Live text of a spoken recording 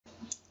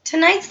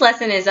Tonight's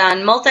lesson is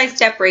on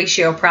multi-step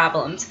ratio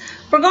problems.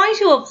 We're going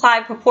to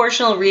apply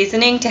proportional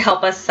reasoning to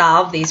help us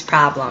solve these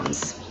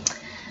problems.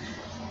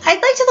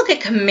 I'd like to look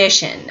at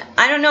commission.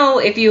 I don't know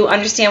if you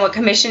understand what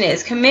commission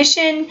is.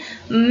 Commission,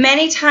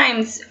 many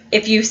times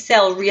if you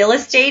sell real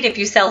estate, if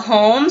you sell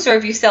homes, or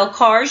if you sell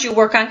cars, you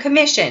work on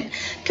commission.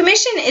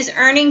 Commission is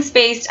earnings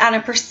based on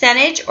a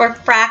percentage or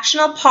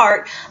fractional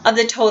part of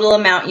the total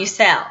amount you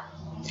sell.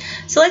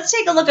 So let's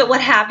take a look at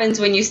what happens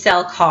when you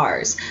sell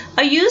cars.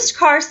 A used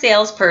car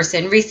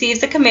salesperson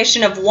receives a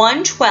commission of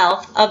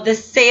 1/12 of the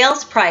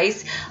sales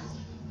price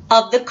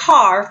of the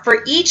car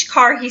for each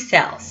car he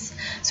sells.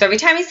 So every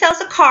time he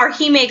sells a car,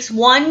 he makes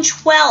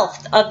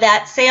 1/12 of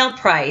that sale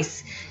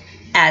price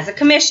as a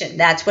commission.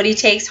 That's what he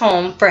takes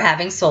home for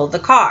having sold the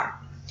car.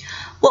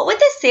 What would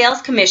the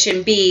sales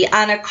commission be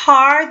on a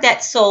car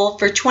that sold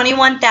for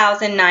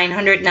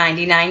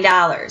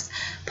 $21,999?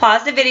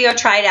 Pause the video,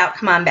 try it out,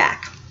 come on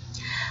back.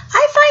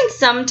 I find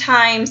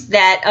sometimes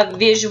that a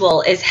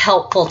visual is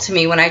helpful to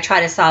me when I try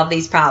to solve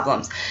these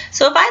problems.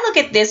 So if I look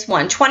at this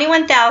one,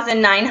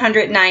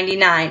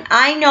 $21,999,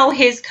 I know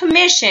his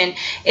commission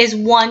is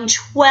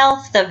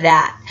 1/12 of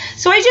that.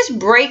 So I just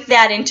break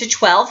that into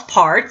 12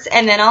 parts,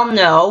 and then I'll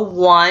know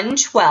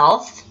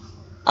 1/12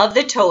 of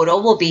the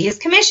total will be his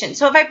commission.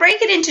 So if I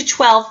break it into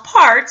 12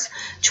 parts,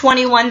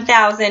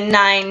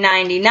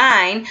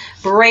 $21,999,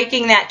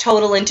 breaking that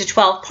total into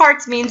 12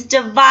 parts means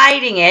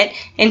dividing it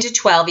into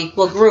 12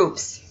 equal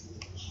groups.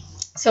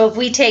 So if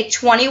we take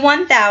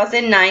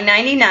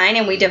 $21,999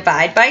 and we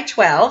divide by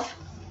 12,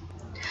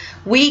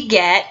 we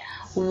get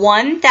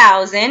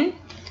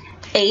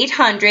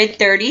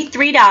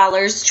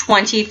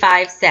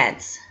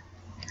 $1,833.25.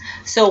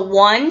 So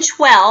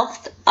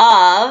 1/12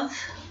 of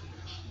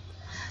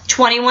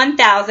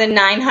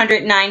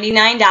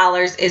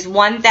 $21,999 is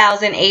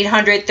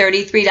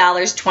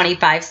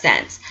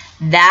 $1,833.25.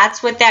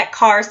 That's what that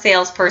car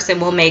salesperson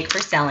will make for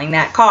selling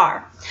that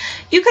car.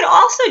 You could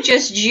also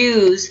just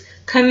use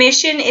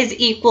commission is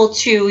equal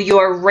to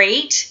your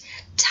rate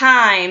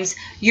times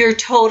your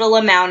total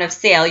amount of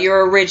sale,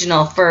 your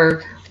original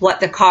for what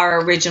the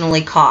car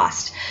originally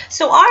cost.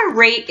 So our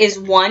rate is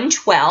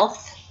 1/12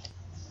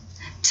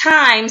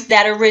 times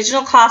that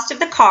original cost of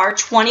the car,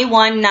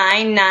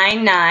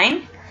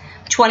 $21,999.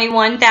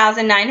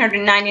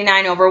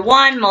 21,999 over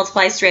 1,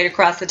 multiply straight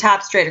across the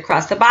top, straight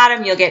across the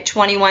bottom, you'll get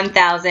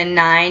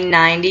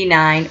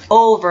 21,999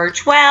 over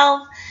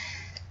 12.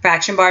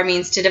 Fraction bar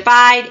means to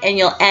divide, and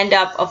you'll end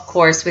up, of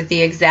course, with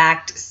the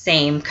exact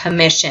same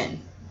commission.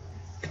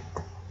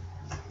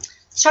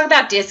 Let's talk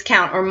about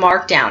discount or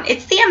markdown.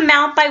 It's the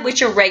amount by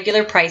which a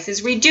regular price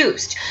is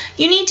reduced.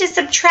 You need to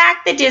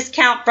subtract the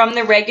discount from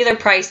the regular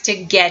price to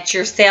get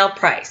your sale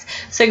price.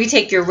 So if you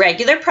take your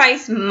regular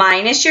price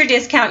minus your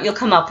discount, you'll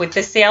come up with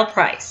the sale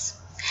price.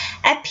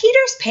 At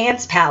Peter's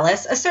Pants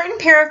Palace, a certain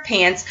pair of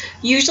pants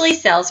usually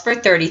sells for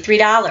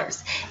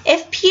 $33.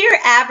 If Peter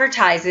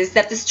advertises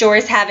that the store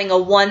is having a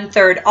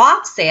 1/3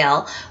 off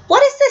sale,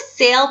 what is the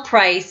sale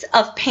price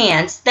of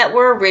pants that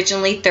were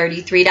originally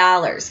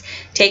 $33?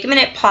 Take a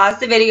minute, pause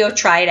the video,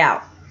 try it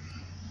out.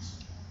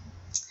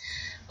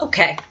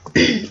 Okay,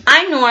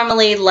 I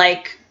normally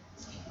like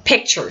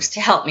pictures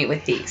to help me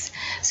with these.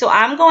 So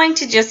I'm going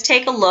to just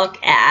take a look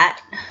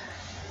at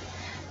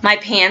my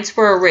pants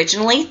were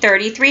originally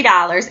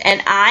 $33,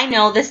 and I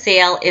know the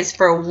sale is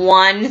for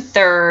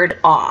 1/3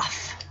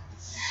 off.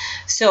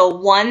 So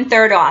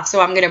 1/3 off.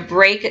 So I'm going to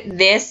break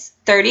this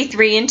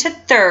 33 into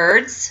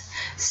thirds.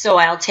 So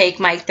I'll take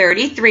my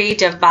 33,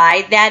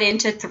 divide that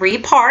into 3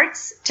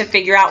 parts to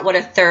figure out what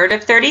a third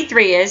of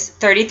 33 is.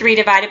 33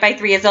 divided by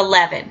 3 is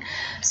 11.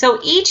 So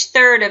each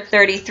third of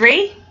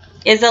 33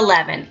 is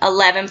 11.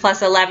 11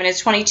 plus 11 is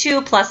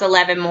 22, plus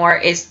 11 more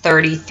is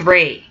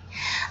 33.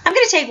 I'm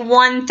going to take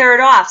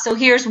 1/3 off. So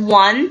here's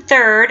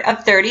 1/3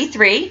 of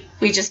 33.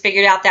 We just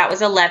figured out that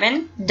was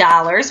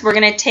 $11. We're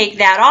going to take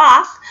that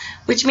off,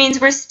 which means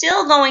we're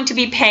still going to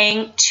be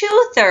paying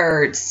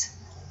 2/3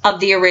 of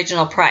the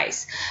original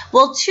price.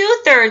 Well,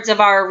 2/3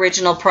 of our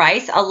original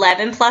price,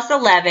 11 plus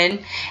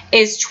 11,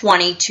 is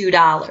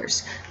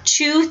 $22.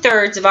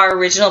 2/3 of our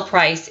original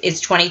price is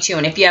 22.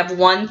 And if you have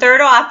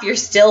 1/3 off, you're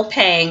still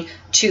paying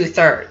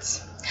 2/3.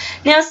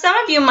 Now, some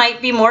of you might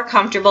be more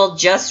comfortable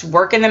just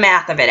working the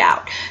math of it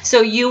out.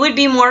 So you would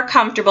be more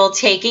comfortable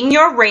taking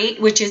your rate,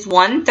 which is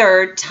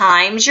 1/3,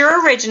 times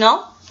your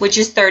original, which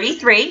is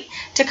 33,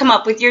 to come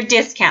up with your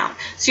discount.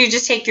 So you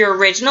just take your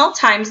original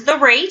times the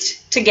rate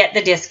to get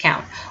the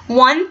discount.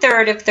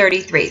 1/3 of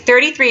 33.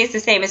 33 is the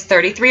same as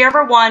 33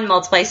 over 1.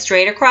 Multiply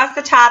straight across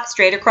the top,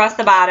 straight across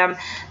the bottom.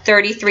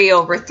 33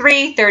 over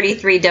 3.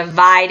 33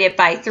 divided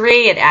by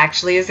 3. It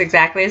actually is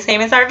exactly the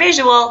same as our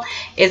visual,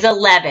 is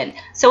 11.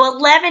 So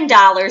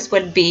 $11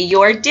 would be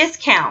your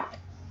discount.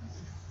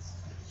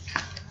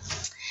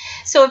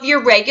 So if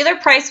your regular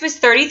price was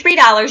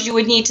 $33, you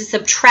would need to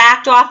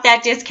subtract off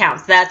that discount.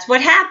 So that's what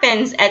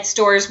happens at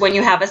stores when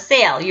you have a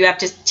sale. You have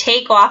to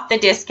take off the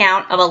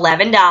discount of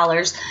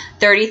 $11.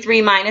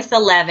 33 minus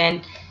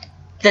 11,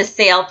 the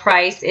sale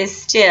price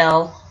is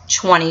still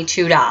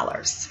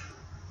 $22.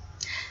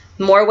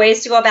 More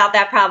ways to go about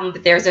that problem,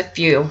 but there's a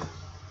few.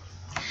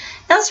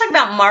 Now let's talk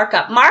about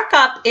markup.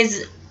 Markup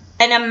is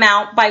an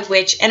amount by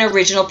which an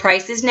original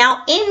price is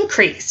now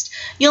increased.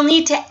 You'll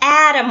need to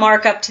add a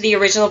markup to the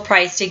original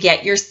price to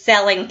get your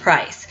selling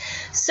price.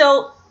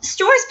 So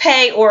stores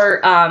pay,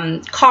 or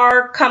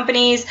car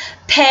companies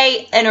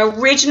pay, an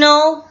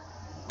original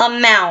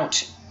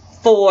amount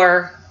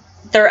for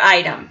their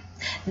item.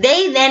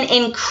 They then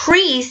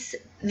increase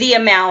the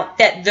amount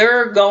that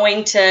they're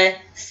going to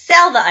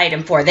sell the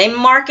item for. They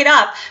mark it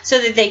up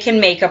so that they can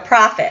make a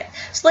profit.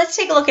 So let's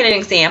take a look at an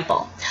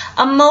example.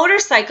 A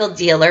motorcycle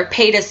dealer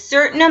paid a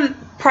certain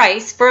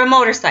price for a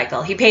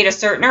motorcycle. He paid a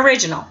certain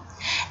original.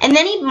 And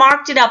then he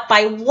marked it up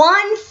by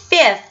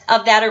 1/5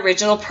 of that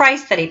original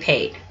price that he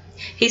paid.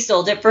 He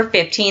sold it for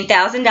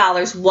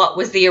 $15,000. What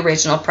was the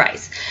original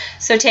price?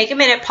 So take a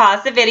minute,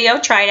 pause the video,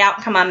 try it out,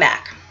 and come on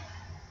back.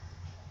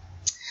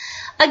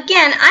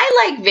 Again,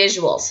 I like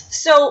visuals.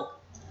 So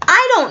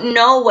I don't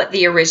know what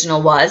the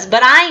original was,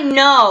 but I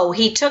know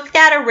he took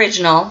that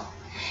original,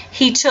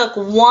 he took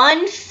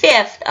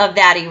 1/5 of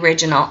that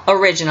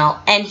original,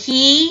 and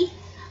he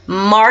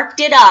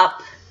marked it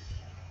up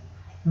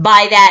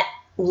by that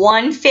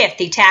 1/5.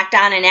 He tacked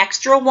on an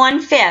extra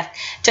 1/5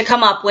 to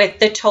come up with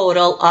the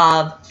total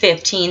of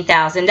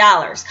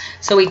 $15,000.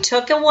 So he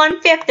took a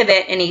 1/5 of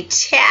it and he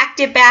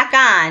tacked it back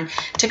on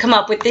to come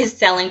up with his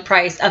selling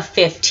price of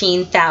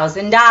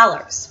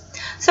 $15,000.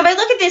 So if I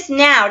look at this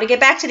now, to get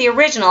back to the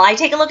original, I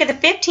take a look at the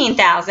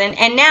 $15,000,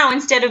 and now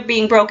instead of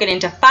being broken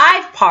into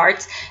 5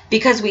 parts,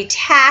 because we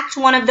tacked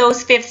one of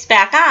those fifths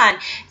back on,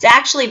 it's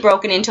actually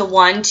broken into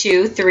 1,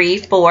 2, 3,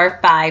 4,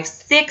 5,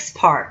 6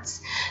 parts.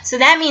 So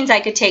that means I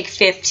could take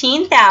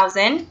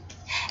 15,000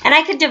 and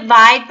I could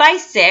divide by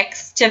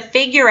 6 to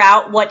figure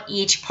out what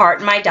each part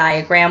in my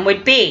diagram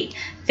would be.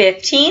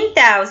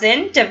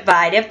 15,000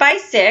 divided by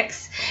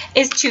 6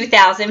 is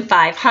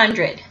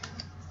 2,500.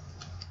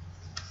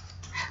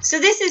 So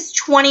this is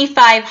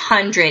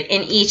 2,500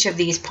 in each of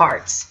these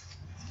parts.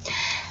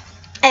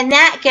 And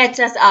that gets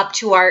us up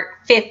to our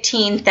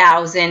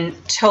 15,000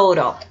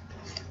 total.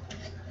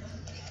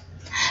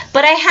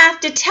 But I have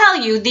to tell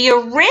you, the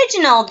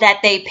original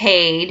that they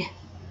paid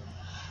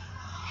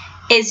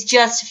is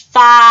just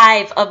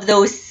 5 of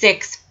those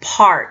 6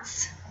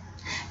 parts.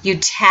 You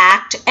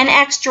tacked an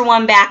extra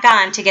one back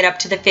on to get up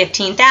to the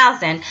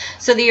 15,000.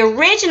 So the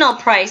original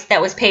price that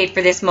was paid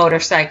for this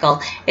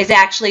motorcycle is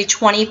actually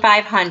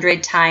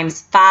 2,500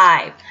 times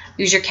 5.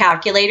 Use your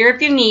calculator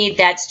if you need.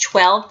 That's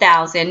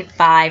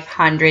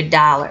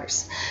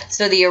 $12,500.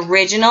 So the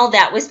original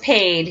that was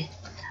paid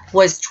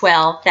was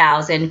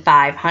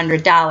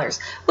 $12,500.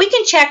 We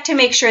can check to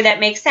make sure that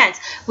makes sense.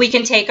 We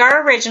can take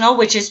our original,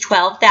 which is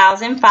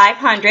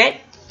 $12,500.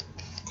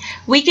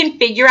 We can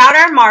figure out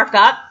our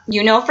markup.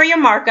 You know, for your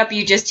markup,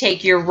 you just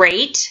take your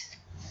rate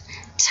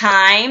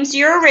times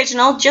your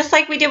original, just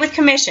like we did with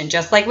commission,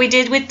 just like we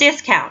did with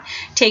discount.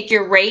 Take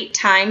your rate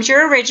times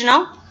your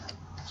original.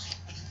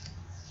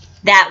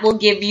 That will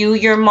give you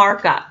your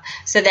markup.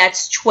 So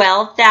that's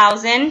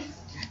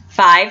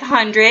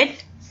 12,500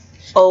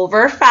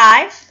 over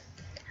 5,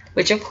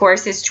 which of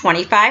course is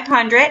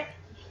 2,500.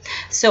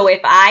 So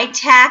if I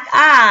tack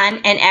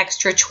on an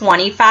extra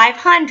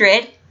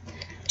 2,500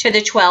 to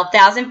the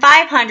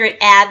 12,500,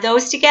 add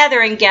those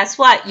together, and guess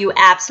what? You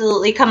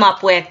absolutely come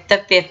up with the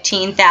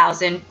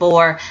 15,000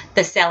 for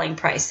the selling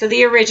price. So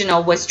the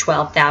original was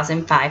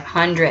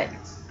 12,500.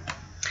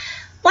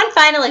 One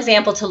final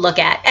example to look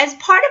at. As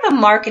part of a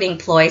marketing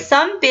ploy,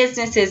 some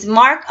businesses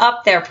mark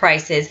up their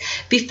prices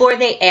before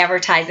they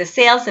advertise a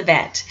sales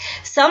event.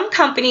 Some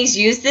companies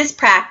use this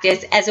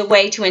practice as a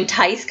way to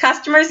entice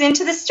customers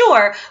into the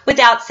store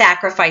without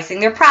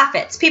sacrificing their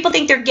profits. People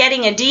think they're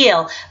getting a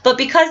deal, but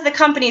because the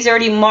company's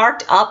already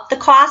marked up the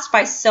cost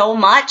by so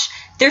much,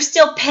 they're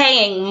still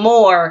paying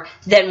more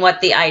than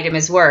what the item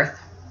is worth,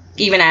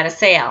 even at a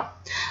sale.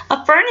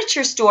 A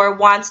furniture store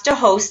wants to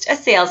host a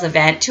sales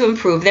event to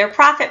improve their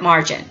profit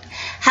margin.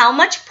 How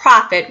much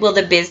profit will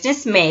the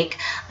business make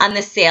on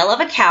the sale of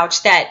a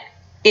couch that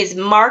is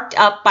marked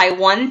up by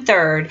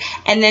 1/3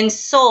 and then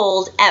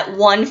sold at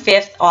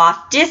 1/5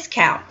 off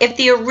discount if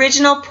the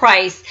original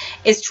price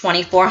is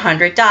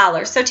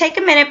 $2,400? So take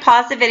a minute,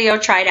 pause the video,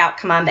 try it out,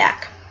 come on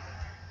back.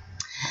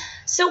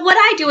 So what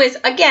I do is,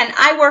 again,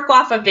 I work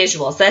off of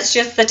visuals. That's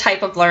just the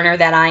type of learner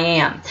that I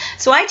am.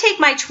 So I take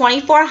my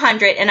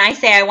 2,400 and I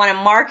say I want to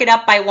mark it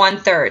up by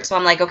 1/3. So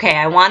I'm like, okay,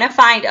 I want to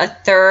find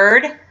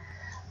 1/3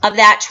 of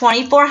that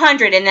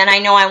 2,400, and then I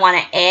know I want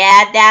to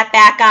add that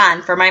back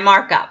on for my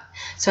markup.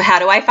 So how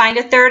do I find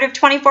 1/3 of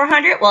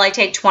 2,400? Well, I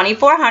take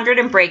 2,400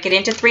 and break it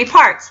into 3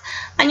 parts.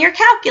 On your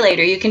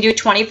calculator, you can do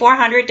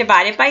 2,400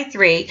 divided by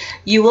 3.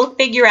 You will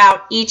figure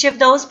out each of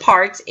those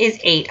parts is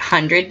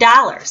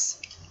 $800.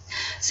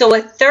 So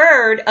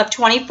 1/3 of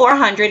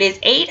 2,400 is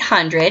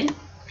 800.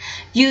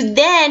 You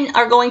then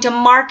are going to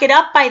mark it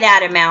up by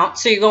that amount,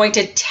 so you're going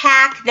to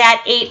tack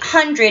that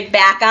 800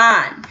 back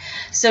on.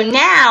 So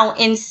now,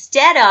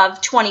 instead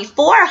of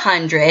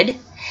 2,400,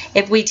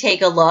 if we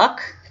take a look,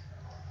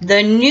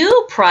 the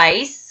new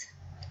price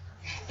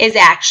is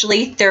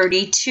actually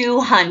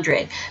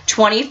 $3,200.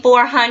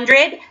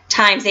 $2,400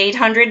 times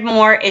 800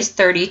 more is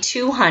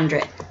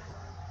 $3,200.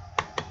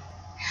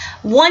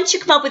 Once you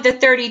come up with the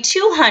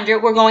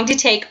 $3,200, we're going to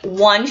take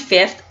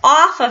 1/5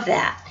 off of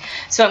that.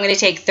 So I'm going to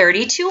take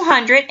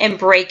 $3,200 and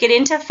break it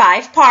into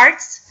 5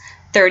 parts.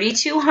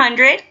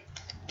 $3,200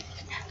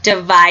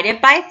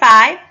 divided by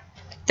 5.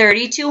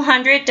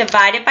 $3,200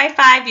 divided by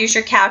 5, use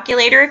your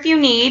calculator if you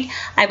need,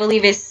 I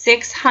believe is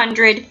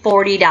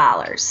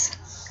 $640.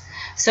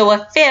 So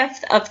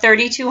 1/5 of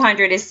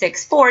 $3,200 is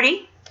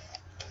 $640.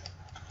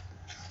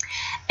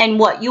 And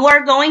what you are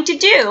going to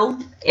do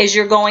is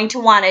you're going to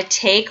want to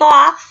take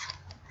off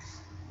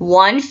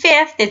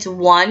 1/5, it's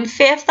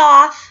 1/5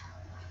 off.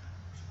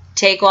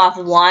 Take off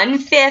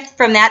 1/5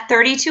 from that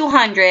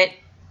 $3,200.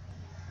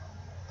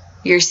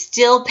 You're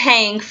still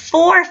paying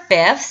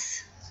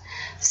 4/5.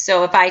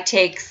 So if I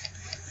take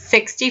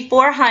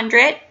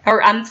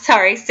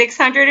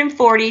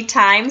 640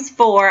 times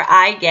 4,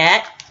 I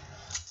get,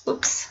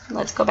 oops,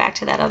 let's go back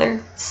to that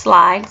other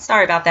slide.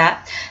 Sorry about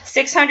that.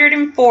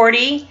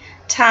 640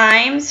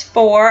 times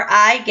 4,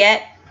 I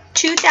get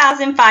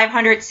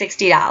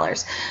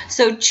 $2,560.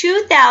 So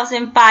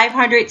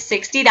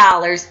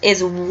 $2,560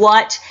 is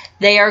what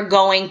they are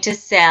going to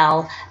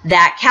sell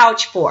that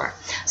couch for.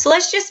 So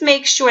let's just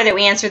make sure that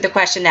we answered the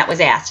question that was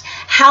asked.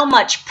 How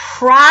much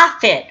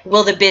profit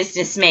will the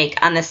business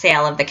make on the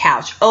sale of the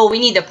couch? Oh, we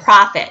need the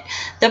profit.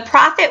 The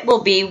profit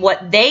will be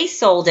what they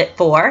sold it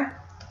for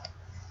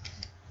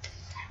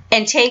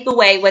and take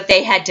away what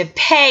they had to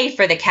pay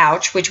for the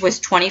couch, which was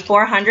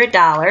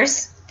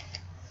 $2,400.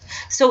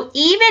 So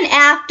even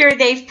after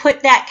they've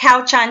put that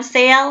couch on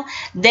sale,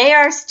 they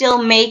are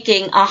still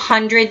making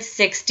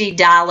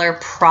 $160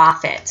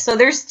 profit. So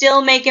they're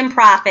still making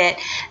profit.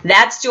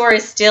 That store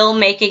is still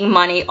making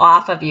money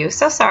off of you.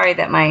 So sorry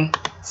that my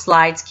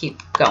slides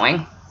keep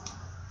going.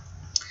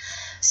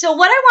 So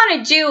what I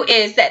want to do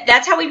is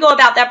that's how we go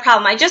about that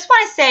problem. I just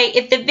want to say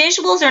if the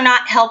visuals are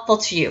not helpful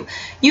to you,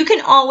 you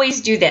can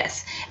always do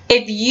this.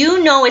 If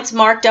you know it's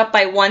marked up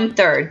by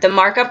 1/3, the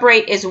markup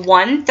rate is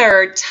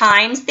 1/3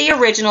 times the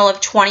original of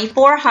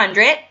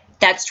 $2,400.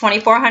 That's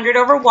 $2,400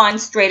 over 1,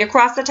 straight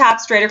across the top,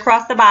 straight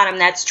across the bottom.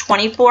 That's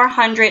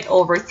 $2,400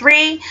 over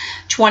 3.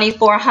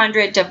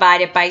 $2,400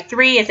 divided by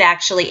 3 is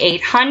actually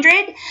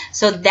 $800.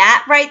 So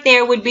that right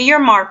there would be your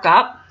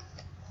markup.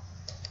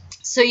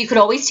 So you could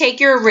always take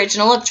your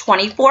original of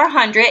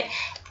 $2,400,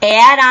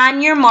 add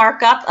on your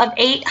markup of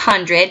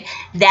 $800.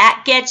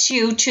 That gets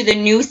you to the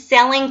new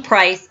selling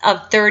price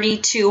of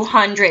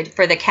 $3,200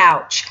 for the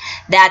couch.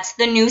 That's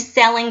the new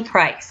selling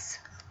price.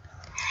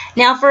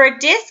 Now for a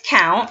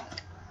discount,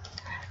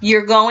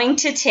 you're going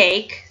to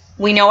take,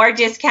 we know our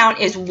discount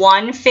is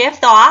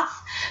 1/5 off.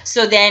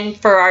 So then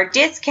for our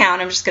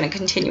discount, I'm just going to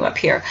continue up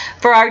here.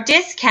 For our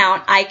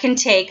discount, I can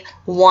take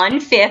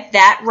 1/5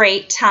 that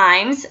rate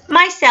times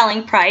my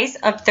selling price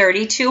of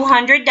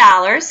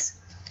 $3,200.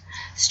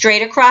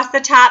 Straight across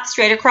the top,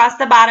 straight across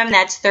the bottom,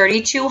 that's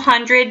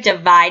 $3,200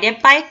 divided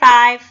by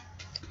 5.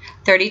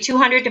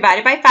 $3,200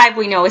 divided by 5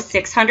 we know is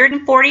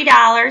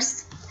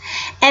 $640.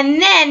 And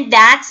then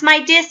that's my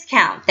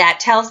discount. That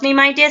tells me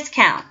my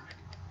discount.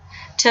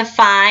 To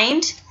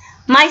find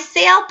my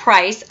sale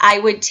price, I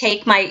would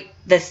take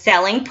the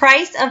selling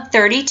price of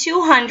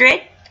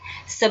 $3,200,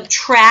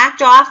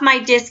 subtract off my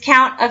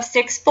discount of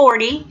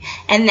 $640,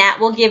 and that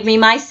will give me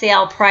my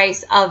sale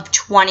price of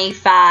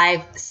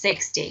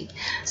 $2,560.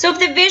 So if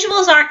the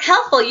visuals aren't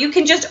helpful, you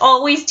can just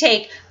always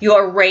take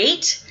your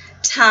rate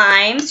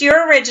times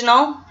your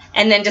original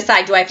and then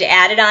decide, do I have to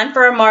add it on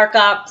for a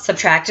markup,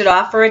 subtract it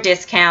off for a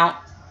discount.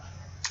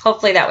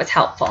 Hopefully that was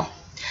helpful.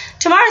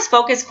 Tomorrow's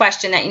focus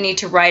question that you need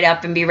to write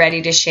up and be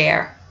ready to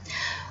share.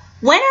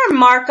 When are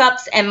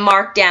markups and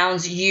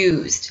markdowns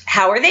used?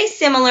 How are they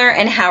similar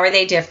and how are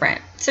they different?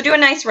 So do a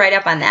nice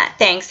write-up on that.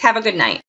 Thanks. Have a good night.